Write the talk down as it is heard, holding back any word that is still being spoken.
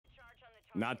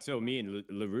Not till me and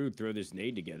LaRue throw this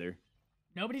nade together.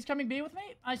 Nobody's coming B with me?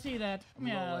 I see that.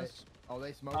 Yes. Oh,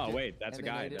 they smoked Oh, it, wait. That's a and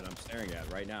they guy made that it. I'm staring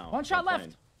at right now. One shot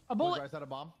left. A Bullet. bullet. Guys had a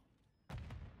bomb.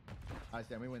 I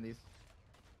stand. We win these.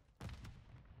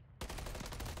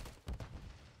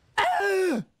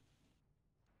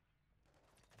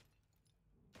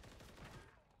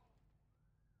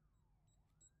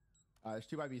 There's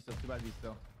 2 by B still. 2 by B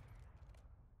still.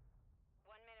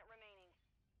 1 minute remaining.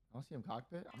 I don't see him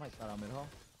cockpit. I might start on mid hall.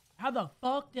 How the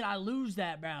fuck did I lose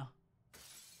that, bro?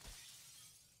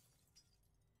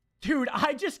 Dude,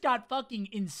 I just got fucking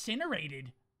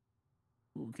incinerated.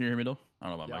 Ooh, can you hear me though? I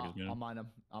don't know about Mike is I'll mine him.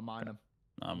 I'll mine him.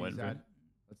 I'm waiting for it.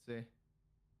 Let's see.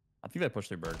 I think they pushed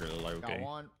their burger. They're like, okay. Got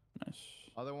one. Nice.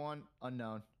 Other one,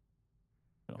 unknown.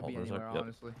 Gonna Could hold be for a sec. anywhere, Yep.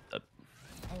 honestly. Yep.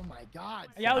 Oh my god.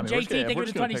 Yo, I mean, JT, thank you we're for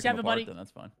just the gonna pick them 27, apart buddy. then,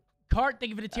 that's fine. Cart, thank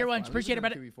you for the tier 1. That's fine. Appreciate it, We're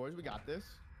buddy. just gonna do 2v4s. We got this.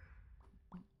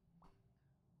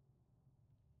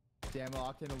 Damn,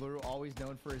 Octane Allure, always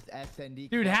known for his SND.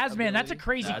 Dude, Hazman, that's a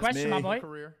crazy That's question, my me. boy.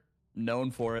 Career.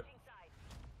 Known for it.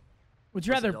 Would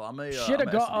you rather Listen, I'm a, shit I'm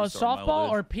a a SnD starting my softball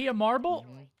old or age. pee a marble?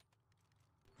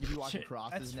 You be watching Shit,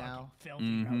 crosses that's now. fucking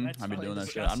filthy, bro. That's I've been fucking doing that shit.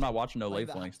 disgusting. I'm not watching no Like late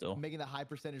the- flank still. Making the high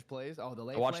percentage plays. Oh, the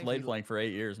late I watched flank, late flank for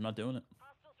 8 years. I'm not doing it.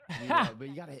 Yeah, but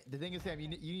you gotta. The thing is, Sam, you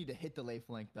need to hit the late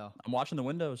flank though. I'm watching the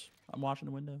windows. I'm watching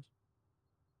the windows.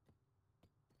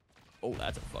 Oh,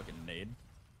 that's a fucking nade.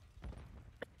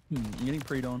 I'm getting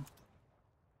pre-done.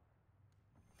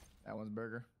 That one's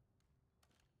burger.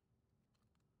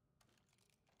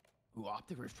 Ooh,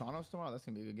 Optic versus Toronto tomorrow. That's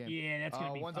gonna be a good game. Yeah, that's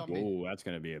gonna be one's fucking- on me. Oh, that's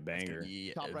going to be a banger.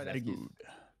 Yeah, Top right, very Eskies. good.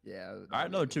 Yeah. All right,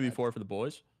 another 2v4 for the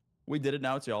boys. We did it.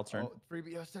 Now it's y'all's turn. Oh,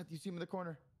 freebie. Yo, Seth, you see him in the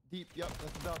corner. Deep. Yep,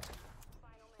 that's the duck.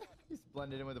 He's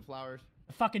blended in with the flowers.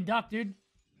 The fucking duck, dude.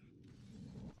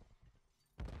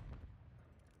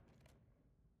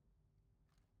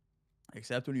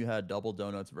 Except when you had double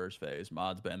donuts versus phase.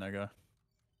 Mods ban that guy.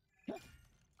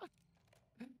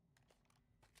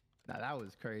 Nah, that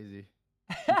was crazy.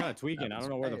 I'm kind of tweaking. I don't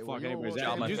know where the Hey, well, fuck you're a anybody's world at.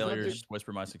 Shout out my just Just let failures. this-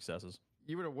 Whisper my successes.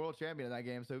 You were the world champion in that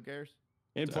game, so who cares?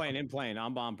 in playing.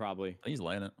 I'm bomb probably. He's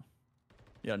laying it.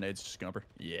 Yeah, Nate's Scumper.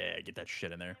 Yeah, get that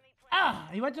shit in there. Ah,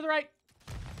 he went to the right.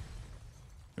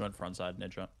 You went front side,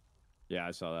 Nate shot. Yeah,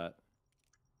 I saw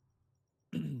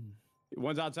that.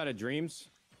 One's outside of Dreams.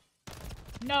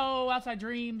 No, outside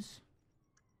dreams.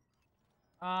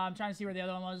 I'm trying to see where the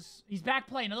other one was. He's back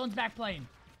playing. Another one's back playing.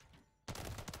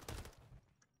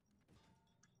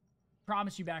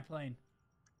 Promise you back playing.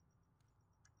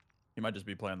 He might just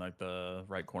be playing like the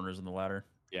right corners in the ladder.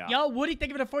 Yeah. Yo, Woody,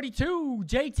 thank you for the 42.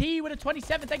 JT with a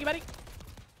 27. Thank you, buddy.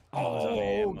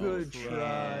 Oh, good try.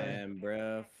 Damn,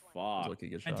 bro. Fuck. Look, he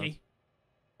gets shots. NT.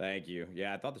 Thank you.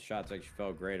 Yeah, I thought the shots actually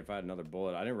felt great. If I had another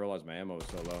bullet, I didn't realize my ammo was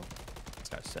so low. This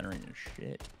guy's centering his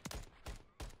shit.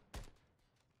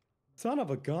 Son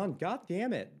of a gun. God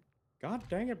damn it. God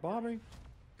dang it, Bobby.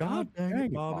 God dang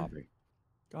it, Bobby.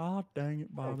 God dang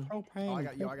it, Bobby. Oh, I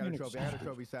got a trophy. I got a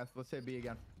trophy, Seth. Let's say B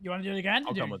again. You want to do it again?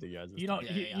 I'll Dude, come with you guys. This You time.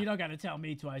 don't. Yeah, You don't got to tell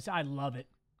me twice. I love it.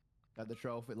 Got the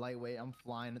trophy. Lightweight. I'm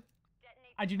flying.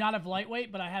 I do not have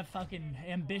lightweight, but I have fucking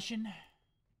ambition,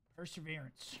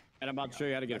 perseverance. And I'm about to show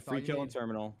you how to get a That's all free you kill in need.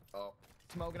 terminal. Oh,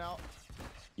 smoking out.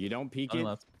 You don't peek Nothing it.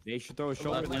 left. They should throw a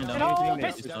shoulder. left lane Anything down. they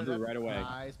Hello, just do right away.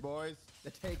 Nice, boys.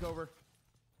 The takeover.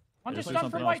 One just There's stunned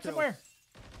something from white else. somewhere.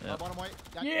 Yeah. Bottom white.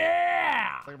 Got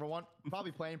Yeah! Looking for one.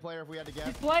 Probably playing player if we had to guess.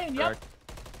 He's playing. Yep. Correct.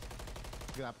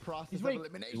 Look at that process He's of weak.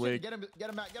 elimination. He's weak. Get him,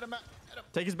 Matt. Get him, Matt. Get him.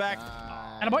 Take his back.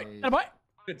 Attaboy. Attaboy.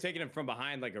 Could have taken him from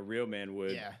behind like a real man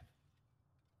would. Yeah.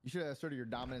 You should have asserted your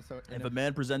dominance. If a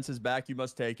man presents his back, you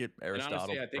must take it. And Aristotle.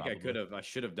 honestly, I think probably. I could have. I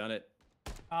should have done it.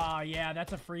 Oh, yeah.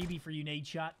 That's a freebie for you, Nade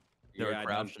Shot. They were I done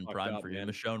crouched and fucked primed up, for you. man.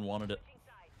 Michonne wanted it.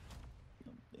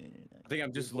 I think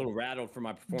I'm just a little rattled from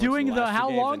my performance. Doing in the last two how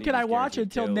games. long need can I these watch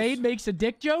guaranteed until kills. Nade makes a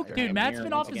dick joke? Dude, Matt's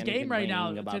been off his Once game again, right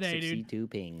now about today, dude. 62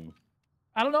 ping.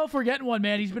 I don't know if we're getting one,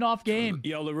 man. He's been off game.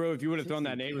 Yo, LaRue, if you would have thrown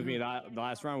that nade with me the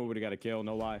last round, we would have got a kill.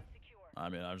 No lie. I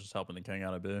mean, I was just helping the king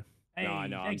out a bit. Hey, No, I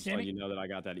know. I'm thanks, just letting you Sammy. know that I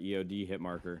got that EOD hit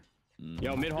marker.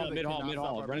 Yo, mid hall, Dude, they mid hall, cannot mid stop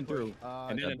hall, our running push. through.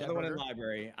 And then Dead another one in burger.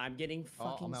 library. I'm getting Oh,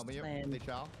 I'm fucking helping you. slammed. They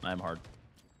chow. I'm hard.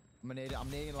 I'm nading. I'm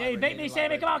nading. Hey, bait me,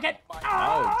 Sammy. Come on, kid. Oh,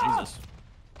 Ah! Jesus.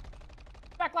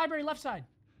 Back library, left side.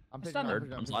 I'm Stunned.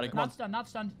 taking I'm sliding. Come on. Not stunned, not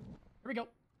stunned. Here we go.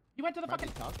 He went to the Might be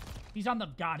fucking... tough. He's on the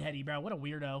godheady, bro. What a He's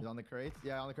weirdo. on the crates.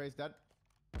 Yeah, on the crates. Dead.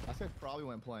 That guy probably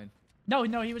went playing. No,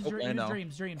 he was, Okay, no.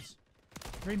 dreams.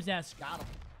 Dreams desk. Got him.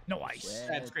 No ice.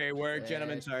 That's great work,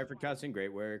 gentlemen. Sick. Sorry for cussing.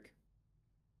 Great work.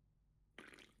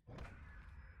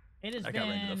 It has That guy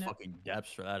ran into the been fucking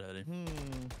depths for that,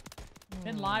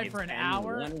 Eddie. live for an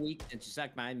hour. 1 week since you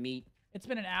sucked my meat. It's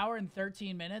been an hour and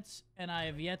 13 minutes, and I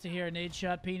have yet to hear a nade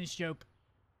shot penis joke.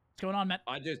 What's going on, Matt?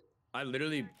 I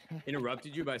literally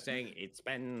interrupted you by saying, it's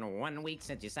been 1 week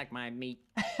since you sucked my meat.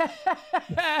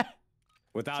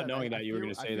 Without knowing that you were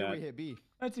going to say that. We hit B.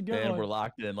 That's a good And one. we're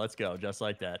locked in. Let's go. Just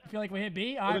like that. I feel like we hit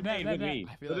B. Put I a bet, nade with me.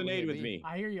 I feel Put like a we nade hit with B. me.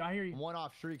 I hear you. I hear you. One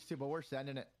off streaks too, but we're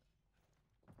sending it.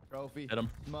 Trophy. Hit him.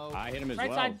 Smoke. I hit him as Right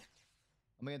well. side.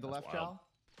 I'm gonna get the That's left wild. child.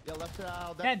 Yeah, left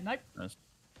child. Dead. Knife. Nice.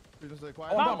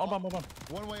 Quiet. Oh, bomb.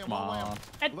 One way, Come one way. on.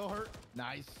 A little hurt.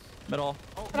 Nice. Middle.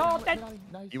 Oh, Oh, dead.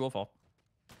 Nice. He will fall.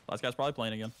 Last guy's probably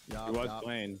playing again. Yup, He was yup.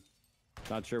 playing.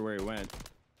 Not sure where he went.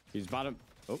 He's bottom.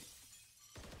 Oh.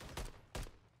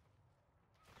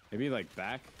 Maybe like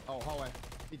back. Oh, hallway.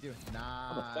 Me too. Nice.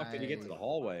 How the fuck did he get to the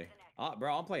hallway?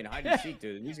 Bro, I'm playing hide and seek,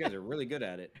 dude. And these guys are really good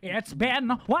at it. It's been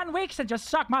 1 week since you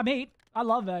sucked my meat. I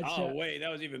love that Oh, shit. wait,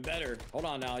 that was even better. Hold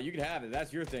on now. You can have it.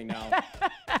 That's your thing now.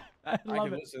 I I love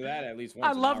can it. listen to that at least once.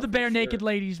 I an love hour the for bare sure. naked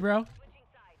ladies, bro. Switching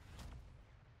sides.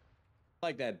 I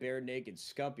like that bare naked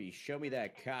Scumpy. Show me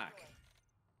that cock.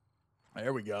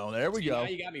 There we go. There we See, go. Now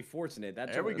you got me forcing it.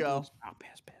 That's There we go. Oh,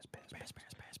 pass.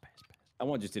 That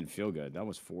one just didn't feel good. That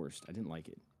was forced. I didn't like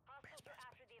it. Hostiles are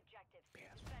after the objective.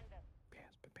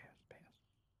 Defend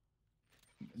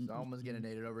them. Someone's getting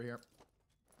naded over here.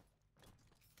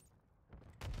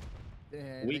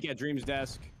 Weak at Dream's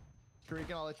desk.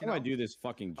 Streaking, I'll let you How know. do I do this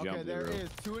fucking jump? Okay, there bro? is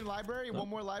 2 in library, 1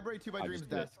 more library, 2 by I Dream's just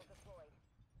did. desk.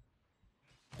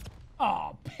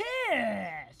 Oh,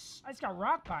 piss! I just got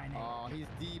rocked by me. Oh, he's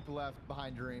deep left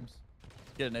behind Dreams.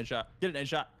 Get an edge shot. Get an edge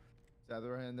shot.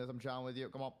 Sutherland, I'm challenging with you.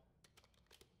 Come on.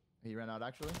 He ran out,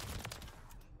 actually.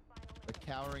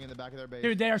 They're cowering in the back of their base.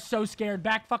 Dude, they are so scared.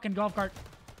 Back fucking golf cart.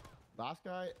 Last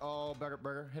guy. Oh,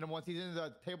 Burger. Hit him once. He's in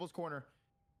the table's corner.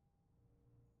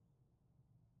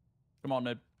 Come on,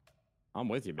 Ned. I'm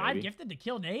with you, baby. I'm gifted to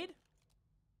kill nade?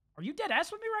 Are you dead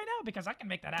ass with me right now? Because I can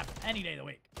make that happen any day of the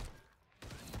week.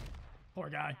 Poor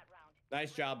guy.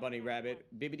 Nice job, Bunny Rabbit.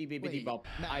 Bibbity bibbity Wait, bop.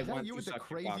 Matt, I is that want you to with the suck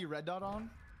your crazy cock. red dot on?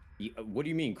 What do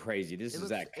you mean crazy? This is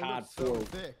that it COD looks so 4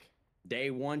 thick. day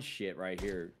 1 shit right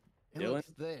here. It Dylan? looks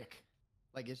thick.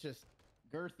 Like, it's just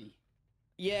girthy.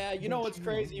 Yeah, you know what's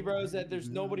crazy, bro, is that there's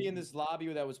nobody in this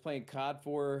lobby that was playing COD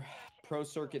 4 Pro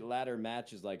Circuit ladder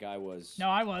matches like I was. No,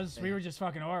 I was. We were just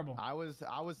fucking horrible. I was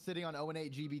sitting on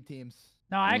 0-8 GB teams.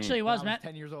 No, I actually when was, I Matt.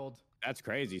 10 years old. That's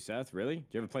crazy, Seth. Really? Did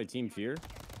you ever play Team Fear?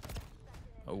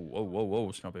 Oh, whoa,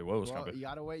 Scumpy. Whoa, Well, Scumpy. you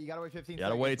gotta wait 15 You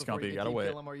gotta seconds wait, before Scumpy, you you can gotta keep wait.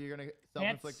 kill him, or you're gonna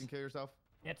self-inflict and kill yourself.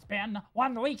 It's been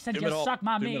 1 week since Two you middle. sucked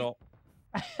my Two meat. middle.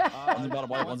 One's in bottom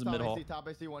white, one's in top mid-hall. AC, top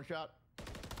AC, one shot.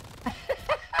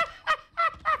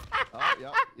 Oh,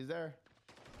 yep, he's there.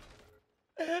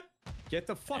 Get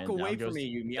the fuck And away down from goes- me,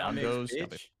 you down meow goes bitch.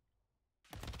 Scumpy.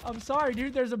 I'm sorry,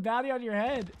 dude. There's a bounty on your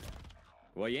head.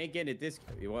 Well, you ain't getting it this.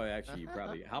 Well, actually, you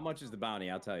probably. How much is the bounty?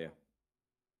 I'll tell you.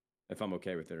 If I'm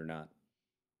okay with it or not.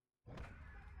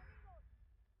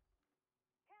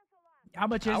 How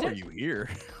much is How are it? you here?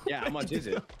 Yeah, how much is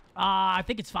it? I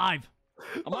think it's 5.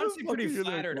 I'm honestly pretty fuck are you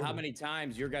there flattered how for? many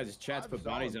times your guys' chats I'm put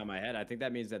bounties solid. on my head. I think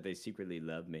that means that they secretly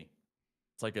love me.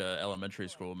 It's like a elementary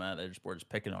school, man. We're just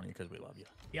picking on you because we love you.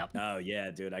 Yep. Oh yeah,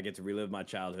 dude, I get to relive my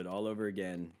childhood all over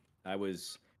again. I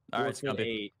was All right, 4 foot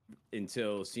Scumpy. 8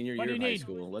 until senior What year do of you high need?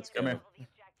 school. Let's Come go. here.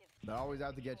 They're always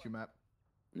out to get you, Matt.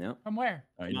 Yep. From where?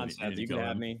 All right, Come on, need Seth, to you can kill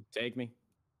have him. me. Take me.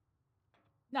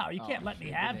 No, you can't Oh, let me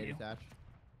shit, have grenade you. attached.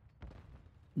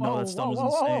 No, Whoa, that stun was whoa,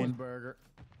 whoa, whoa. insane. Burger.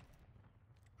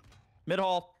 Mid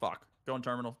hall. Fuck. Going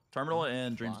terminal. Terminal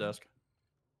and Dream's Fine. desk.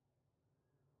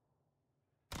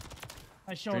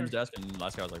 My shoulder. Dream's desk and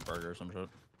last guy was like burger or some shit.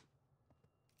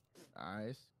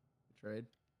 Nice. Trade.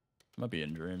 Might be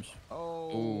in Dreams.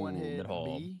 Oh, Ooh, one hit.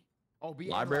 mid-hall. B. Oh, B.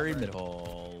 and Library, mid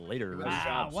hall. Later. Good Wow,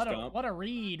 job, what a Scump. what a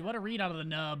read. What a read out of the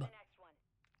nub.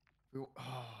 Ooh,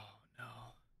 oh,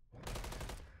 no.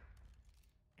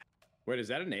 Wait, is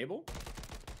that enable?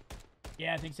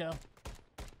 Yeah, I think so.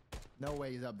 No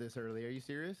way he's up this early. Are you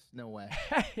serious? No way.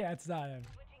 Yeah, it's not him.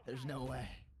 There's no way.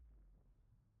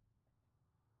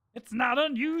 It's not He's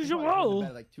probably going to unusual.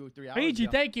 bed like 2 or 3 hours Fiji,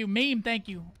 ago. thank you. Meme, thank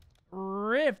you.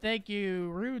 Riff, thank you.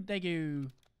 Rude, thank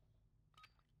you.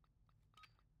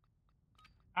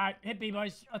 All right, hit B,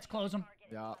 boys. Let's close them.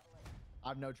 Yeah. I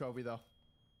have no trophy, though.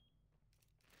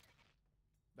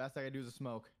 Best I can do is a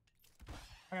smoke.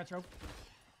 I got throw.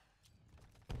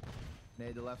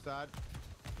 Nade the left side.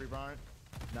 Free Bryant.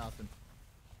 Nothing.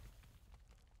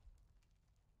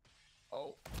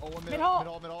 Oh, one minute.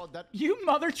 Mid-hall. Mid-hall. That, You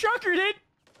mother trucker, dude.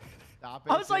 stop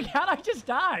I was like, how'd I just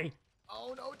die?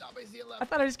 oh no, top AC at I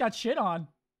left. thought I just got shit on.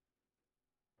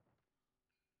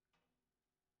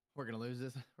 We're gonna lose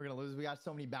this. We're gonna lose. We got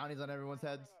so many bounties on everyone's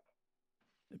heads.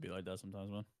 It'd be like that sometimes,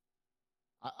 man.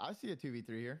 I see a 2v3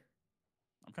 here.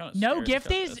 I'm kind of No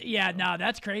gifties? Yeah, no,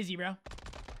 that's crazy, bro.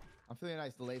 I'm feeling a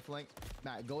nice late flank.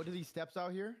 Matt, go to these steps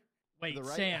out here. Wait, to the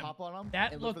right, Sam, hop on them.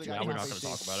 that and look for looked the guy Yeah, we're top not AC.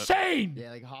 gonna talk about it. insane. Yeah,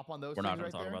 like hop on those We're things not gonna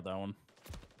right talk there. about that one.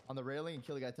 On the railing and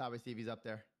kill the guy top AC if he's up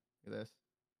there. Look at this.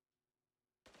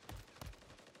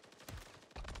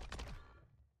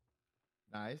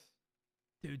 Nice.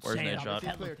 Dude, Where's Sam, Nate Top shot? AC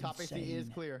is that clear. looked Top AC is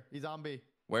insane. clear. He's on B.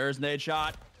 Where's Nade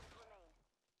shot?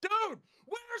 Dude,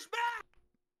 where's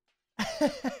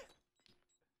Matt?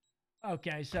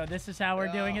 Okay, so this is how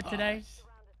we're doing it today.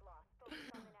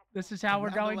 This is how we're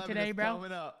Round going 11 today, is bro.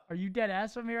 coming up. Are you dead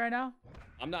ass with me right now?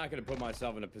 I'm not gonna put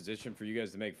myself in a position for you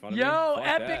guys to make fun of me. Yo, Fuck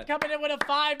Epic that. coming in with a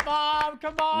 5 bomb.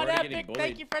 Come on, already getting Epic. Thank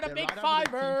bullied. you for the Yeah, big right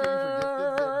after the team killing for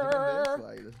fiver.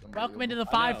 gifted, this is gonna be Welcome into the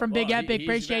unbelievable. 5 from Well, Big Epic. he's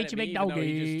Appreciate mad you, at me Big even though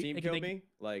he just Doggy. team Thank you, killed thank- me.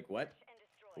 Like what?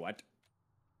 What?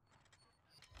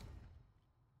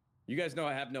 You guys know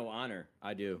I have no honor.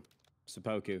 I do.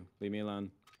 Seppuku, leave me alone.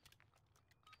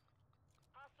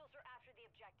 Hostiles are after the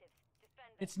objectives. Defend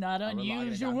them. It's not we're logging it down.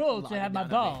 unusual to Logging have my down a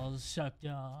bit. balls sucked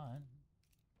on.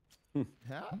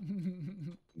 Huh?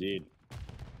 Dude.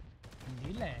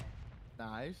 Delay.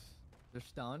 Nice. They're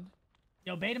stunned.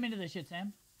 Yo, bait him into this shit,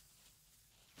 Sam.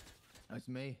 That's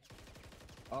me.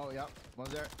 Oh, yep.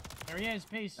 One's there. There he is.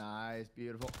 Peace. Nice.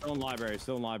 Beautiful. Still in library,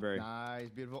 still in library. Nice.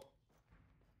 Beautiful.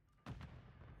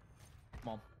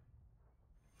 Come on.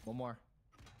 One more.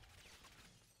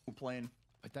 Plane.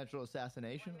 Potential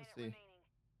assassination. Let's see.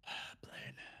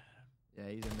 Plane. Yeah,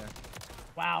 he's in there.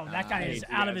 Wow, that guy Nice. is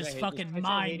out of his fucking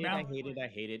mind, bro. I hate it. I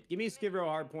hate it. Give me a Skid Row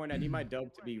hard point. I need my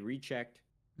dope to be rechecked.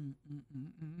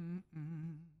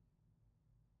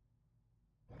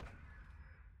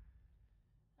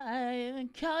 I even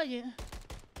call you.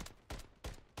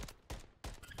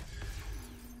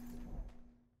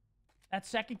 That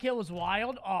second kill was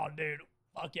wild. Oh, dude.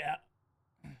 Fuck yeah.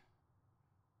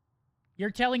 You're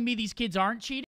telling me these kids aren't cheating?